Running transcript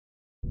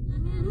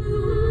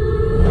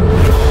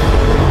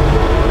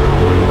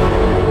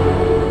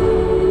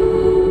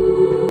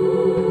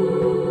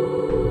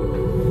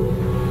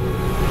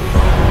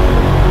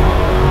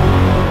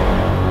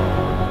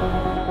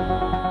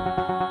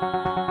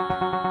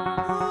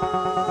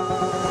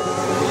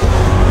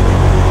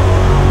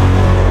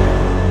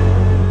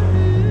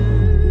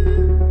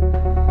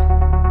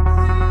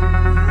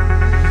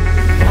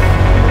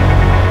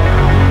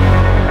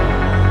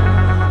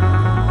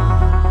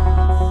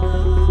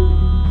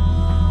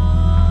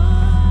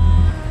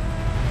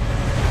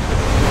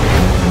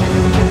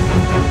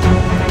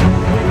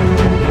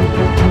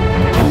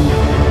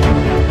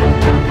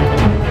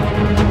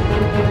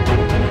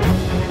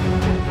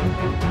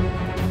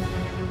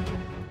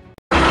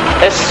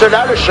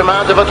cela le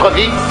chemin de votre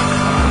vie?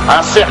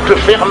 Un cercle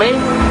fermé?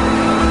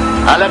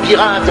 Un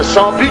labyrinthe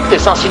sans but et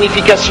sans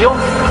signification?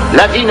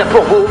 La vie n'a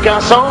pour vous aucun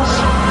sens?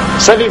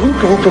 Savez-vous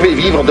que vous pouvez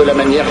vivre de la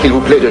manière qu'il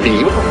vous plaît de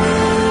vivre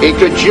et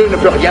que Dieu ne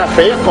peut rien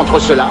faire contre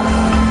cela?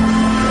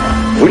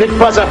 Vous n'êtes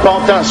pas un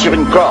pantin sur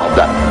une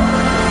corde,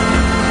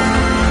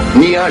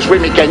 ni un jouet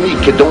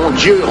mécanique dont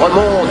Dieu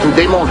remonte ou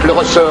démonte le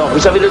ressort.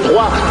 Vous avez le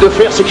droit de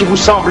faire ce qui vous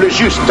semble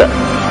juste.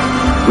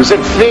 Vous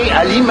êtes fait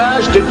à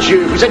l'image de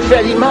Dieu, vous êtes fait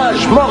à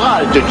l'image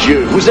morale de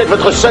Dieu, vous êtes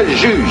votre seul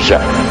juge.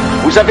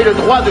 Vous avez le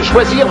droit de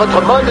choisir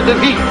votre mode de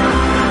vie.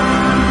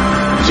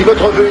 Si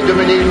votre vœu est de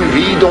mener une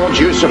vie dont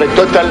Dieu serait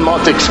totalement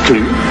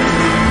exclu,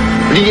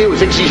 lié aux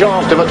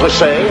exigences de votre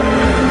chair,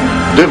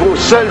 de vos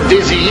seuls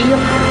désirs,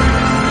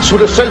 sous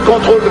le seul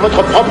contrôle de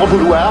votre propre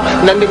vouloir,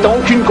 n'admettant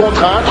aucune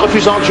contrainte,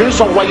 refusant Dieu,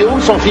 son royaume,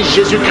 son Fils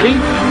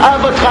Jésus-Christ, à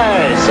votre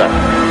aise.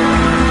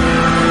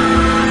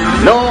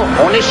 Non,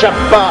 on n'échappe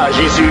pas à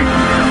Jésus.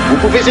 Vous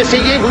pouvez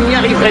essayer, vous n'y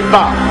arriverez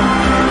pas.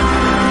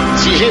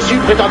 Si Jésus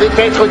prétendait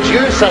être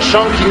Dieu,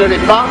 sachant qu'il ne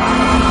l'est pas,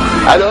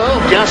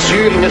 alors, bien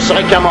sûr, il ne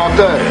serait qu'un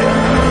menteur.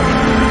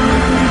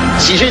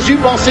 Si Jésus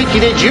pensait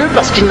qu'il est Dieu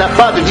parce qu'il n'a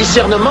pas de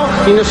discernement,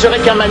 il ne serait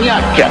qu'un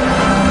maniaque.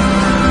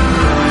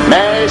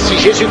 Mais si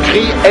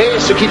Jésus-Christ est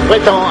ce qu'il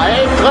prétend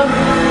être,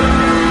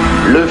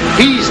 le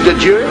Fils de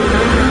Dieu,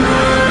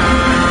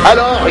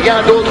 alors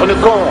rien d'autre ne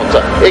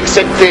compte,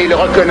 excepté le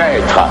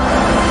reconnaître.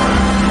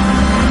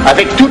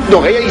 Avec toutes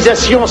nos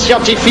réalisations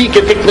scientifiques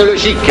et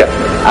technologiques,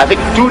 avec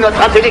tout notre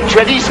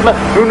intellectualisme,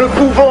 nous ne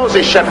pouvons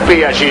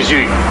échapper à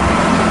Jésus.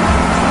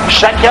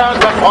 Chacun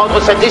doit prendre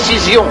sa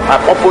décision à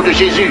propos de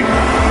Jésus.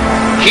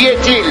 Qui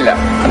est-il?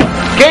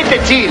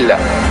 Qu'était-il?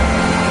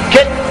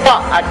 Quel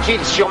poids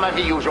a-t-il sur ma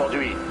vie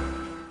aujourd'hui?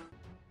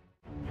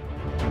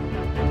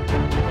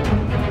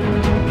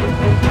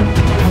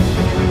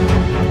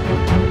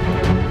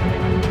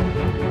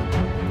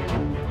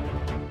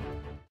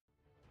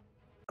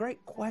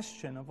 Great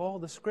question of all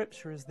the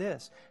Scripture is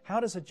this: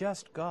 how does a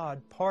just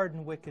God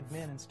pardon wicked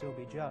men and still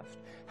be just?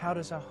 How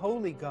does a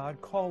holy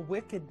God call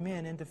wicked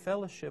men into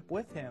fellowship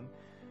with Him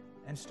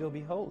and still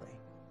be holy?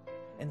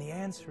 And the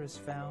answer is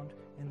found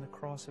in the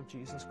cross of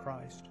Jesus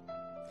Christ.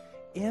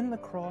 In the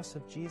cross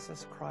of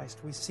Jesus Christ,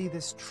 we see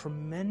this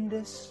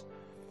tremendous,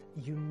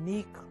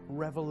 unique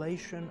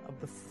revelation of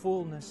the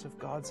fullness of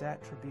God's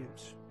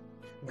attributes.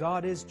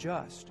 God is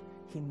just.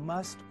 He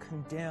must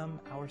condemn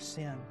our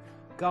sin.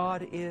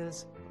 God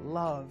is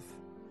love,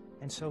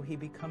 and so He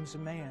becomes a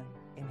man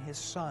in His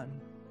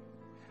Son,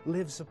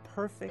 lives a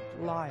perfect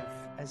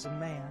life as a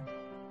man,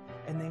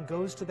 and then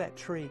goes to that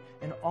tree,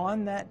 and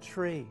on that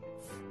tree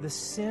the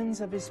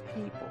sins of His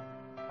people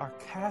are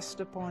cast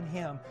upon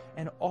Him,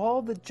 and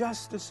all the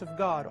justice of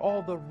God,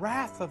 all the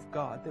wrath of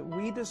God that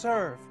we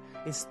deserve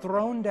is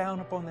thrown down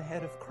upon the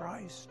head of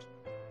Christ.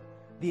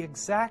 The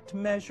exact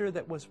measure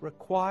that was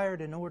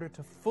required in order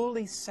to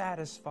fully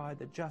satisfy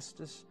the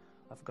justice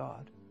of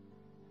God.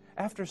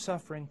 After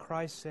suffering,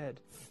 Christ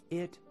said,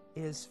 "It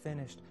is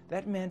finished."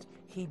 That meant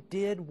He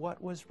did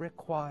what was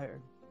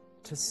required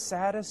to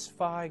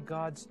satisfy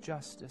God's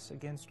justice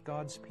against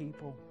God's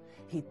people.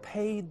 He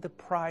paid the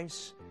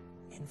price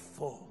in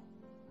full.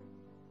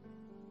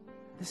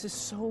 This is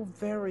so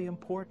very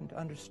important to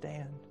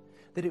understand,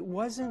 that it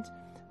wasn't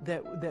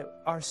that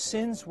our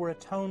sins were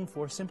atoned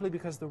for simply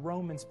because the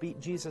Romans beat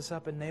Jesus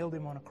up and nailed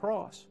Him on a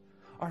cross.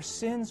 Our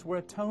sins were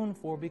atoned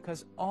for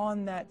because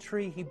on that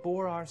tree He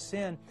bore our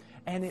sin,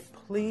 and it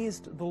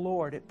pleased the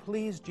Lord, it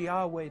pleased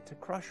Yahweh to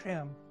crush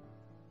Him.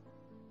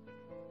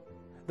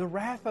 The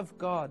wrath of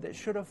God that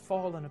should have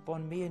fallen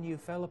upon me and you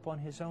fell upon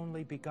His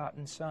only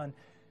begotten Son,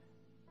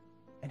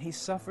 and He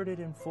suffered it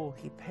in full.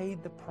 He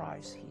paid the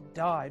price. He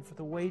died, for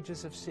the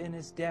wages of sin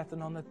is death,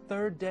 and on the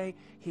third day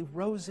He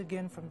rose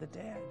again from the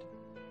dead.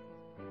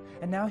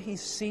 And now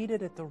He's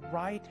seated at the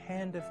right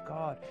hand of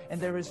God.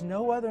 And there is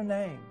no other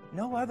name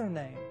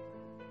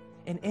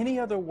in any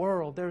other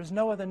world. There is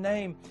no other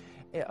name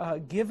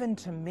given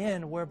to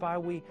men whereby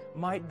we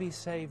might be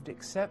saved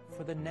except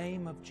for the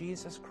name of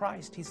Jesus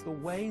Christ. He's the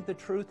way, the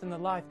truth, and the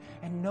life.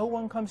 And no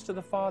one comes to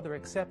the Father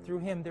except through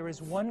Him. There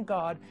is one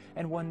God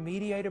and one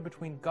mediator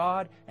between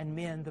God and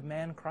men, the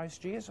man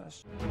Christ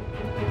Jesus.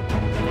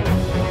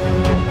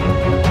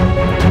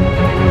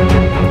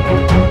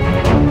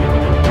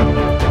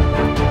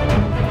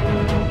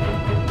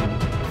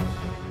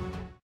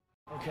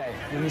 Okay,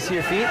 let me see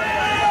your feet.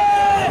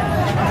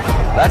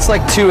 That's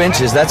like 2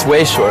 inches. That's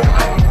way short.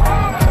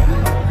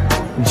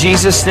 In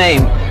Jesus'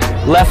 name,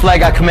 left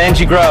leg, I command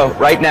you grow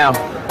right now.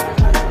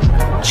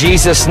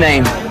 Jesus'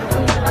 name.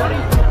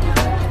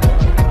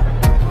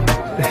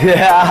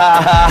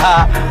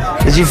 Yeah.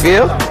 Did you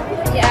feel?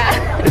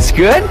 Yeah. It's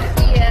good?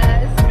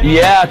 Yes.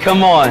 Yeah,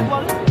 come on.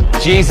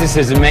 Jesus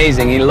is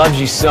amazing. He loves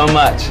you so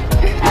much.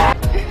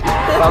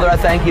 Father, I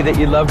thank You that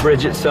You love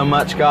Bridget so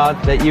much,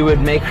 God, that You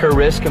would make her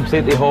wrist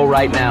completely whole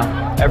right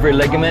now. Every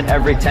ligament,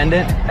 every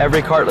tendon,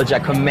 every cartilage, I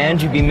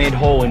command You be made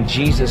whole in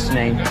Jesus'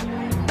 name.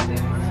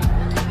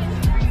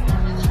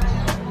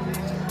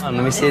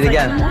 Let me see it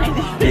again.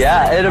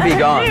 Yeah, it'll be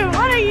gone.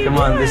 Come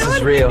on, this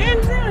is real.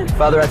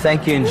 Father, I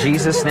thank you in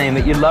Jesus' name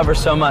that you love her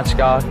so much,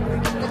 God.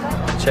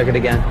 Check it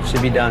again.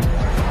 Should be done.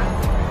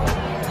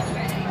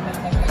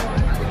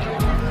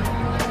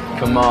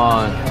 Come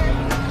on.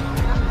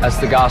 That's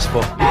the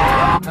gospel.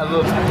 I have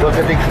a drug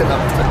addiction.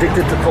 I'm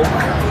addicted to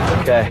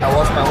coke. Okay. I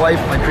lost my wife,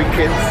 my 3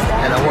 kids,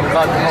 and I want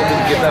God to help me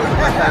to get back with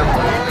my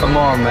family. Come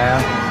on,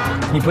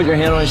 man. Can you put your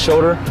hand on his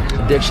shoulder?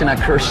 Addiction, I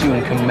curse you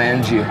and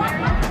command you.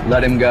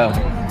 Let him go.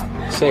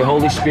 Say,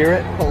 Holy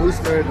Spirit, Holy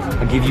Spirit,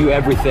 I give you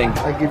everything.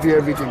 I give you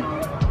everything.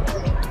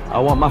 I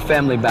want my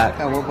family back,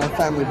 I want my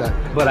family back,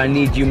 but I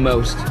need you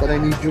most. but I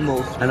need you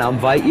most. And I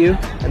invite you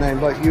And I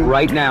invite you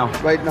right now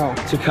right now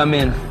to come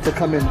in to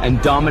come in and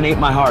dominate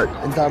my heart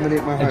and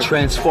dominate my and heart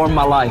transform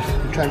my life.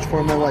 and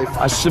transform my life.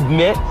 I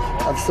submit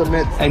I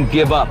submit and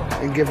give up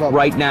and give up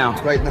right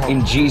now. Right now.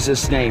 In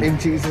Jesus' name. in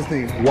Jesus'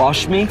 name.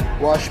 Wash me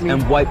Wash me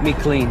and wipe me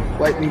clean.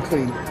 wipe me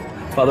clean.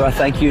 Father, I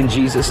thank you in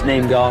Jesus'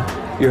 name, God.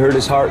 You heard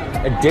his heart.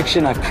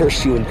 Addiction, I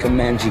curse you and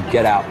command you,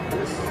 get out.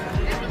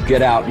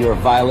 Get out. You're a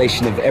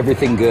violation of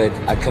everything good.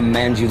 I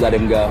command you, let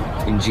him go.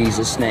 In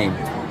Jesus' name.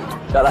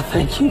 God, I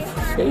thank you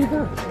for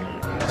favor.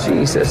 In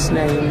Jesus'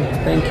 name.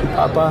 Thank you,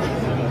 Papa.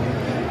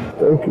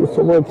 Thank you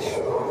so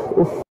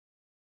much.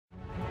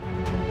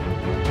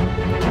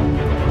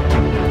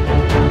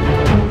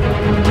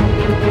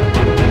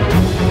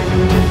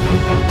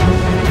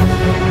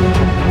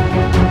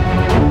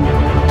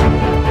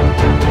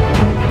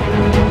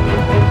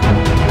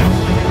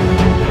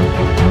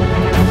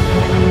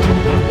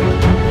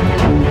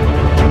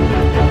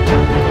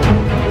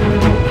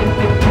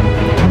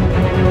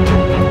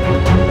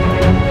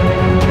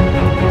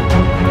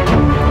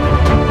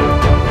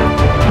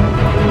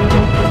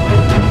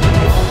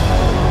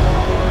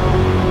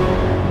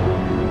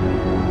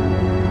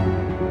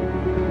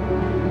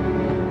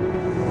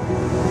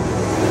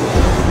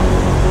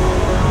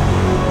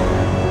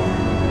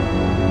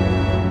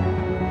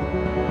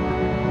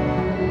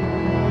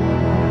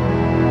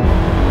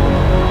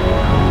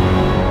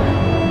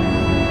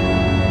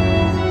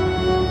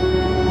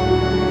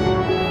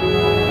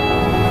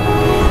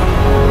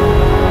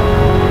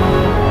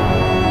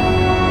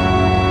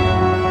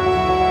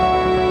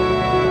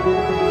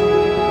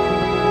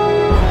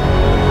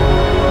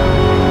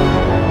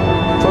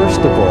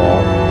 First of all,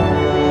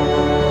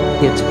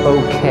 it's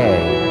okay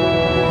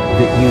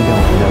that you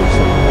don't know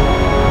something.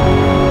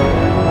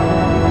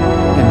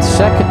 And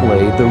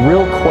secondly, the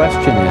real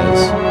question is,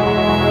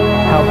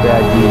 how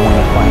bad do you want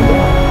to find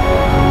out?